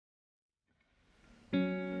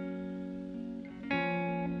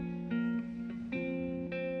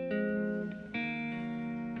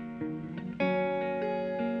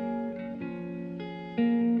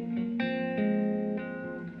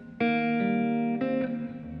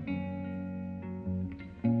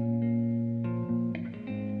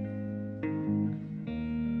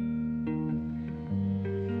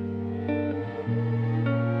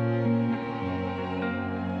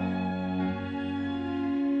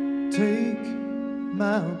Take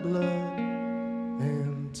my blood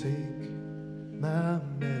and take my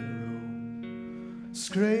marrow.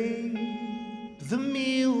 Scrape the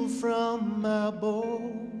meal from my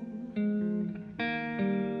bowl.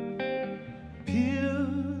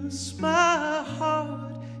 Pierce my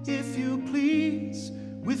heart, if you please,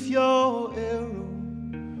 with your arrow.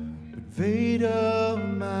 But Veda,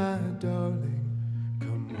 my darling,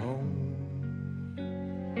 come home.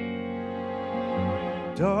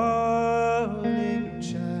 Darling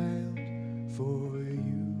child, for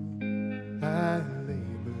you I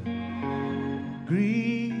labor.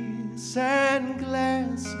 Grease and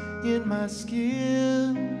glass in my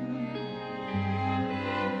skin.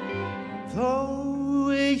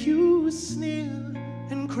 Though you sneer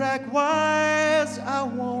and crack wise, I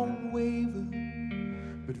won't waver.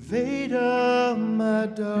 But Veda, my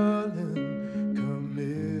darling, come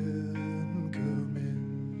in, come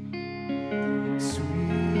in.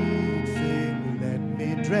 Sweet thing, let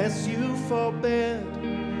me dress you for bed.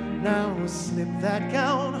 Now slip that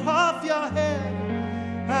gown off your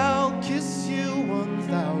head. I'll kiss you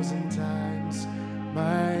 1,000 times,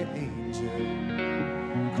 my angel.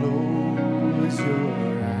 Close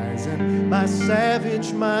your eyes and my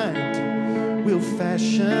savage mind will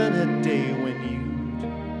fashion a day when you'd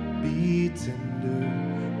be tender,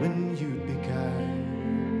 when you'd be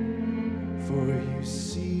kind. For you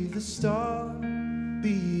see the star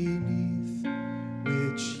beneath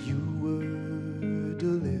which you were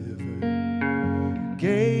delivered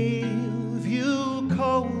gave you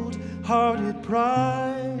cold-hearted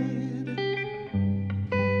pride.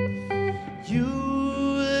 You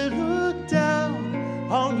look down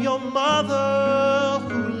on your mother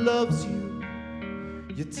who loves you.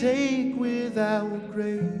 You take without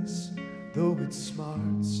grace, though it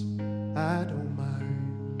smarts, I don't mind.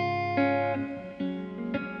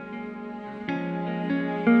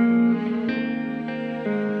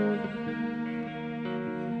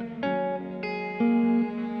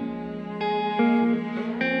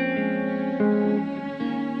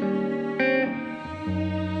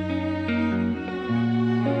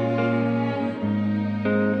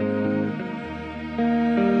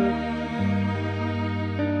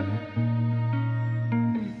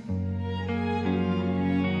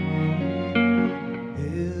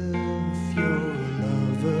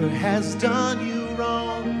 Has done you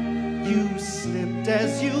wrong. You slipped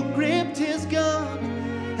as you gripped his gun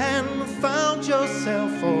and found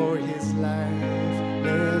yourself for his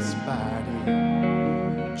lifeless body.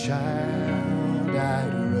 Child,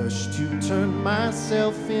 I'd rush to turn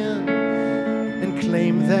myself in and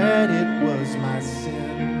claim that it was my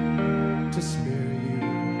sin to spare you.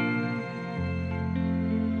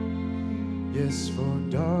 Yes, for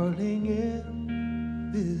darling,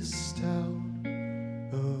 in this town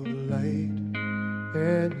of light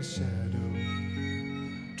and shadow,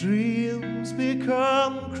 dreams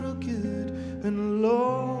become crooked and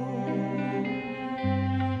low.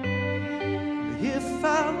 If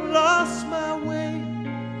I lost my way,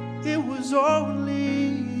 it was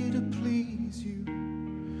only to please you.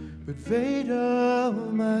 But Veda,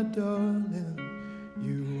 my darling,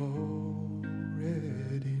 you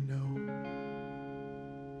already know.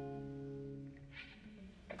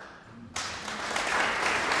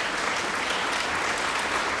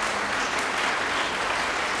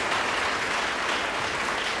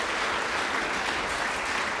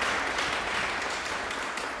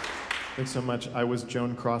 Thanks so much. I was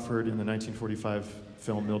Joan Crawford in the 1945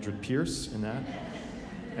 film Mildred Pierce in that.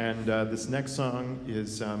 And this next song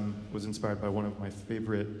is, was inspired by one of my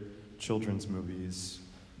favorite children's movies,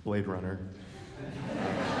 Blade Runner,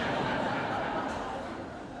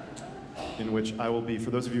 in which I will be,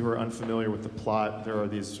 for those of you who are unfamiliar with the plot, there are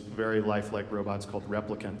these very lifelike robots called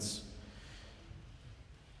replicants.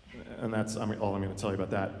 And that's all I'm going to tell you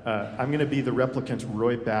about that. I'm going to be the replicant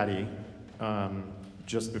Roy Batty.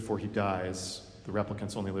 Just before he dies. The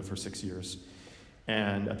replicants only live for 6 years.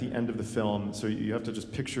 And at the end of the film, so you have to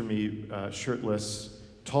just picture me shirtless,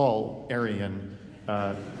 tall, Aryan,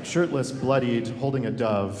 shirtless, bloodied, holding a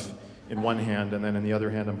dove in one hand, and then in the other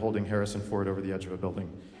hand I'm holding Harrison Ford over the edge of a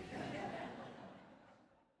building.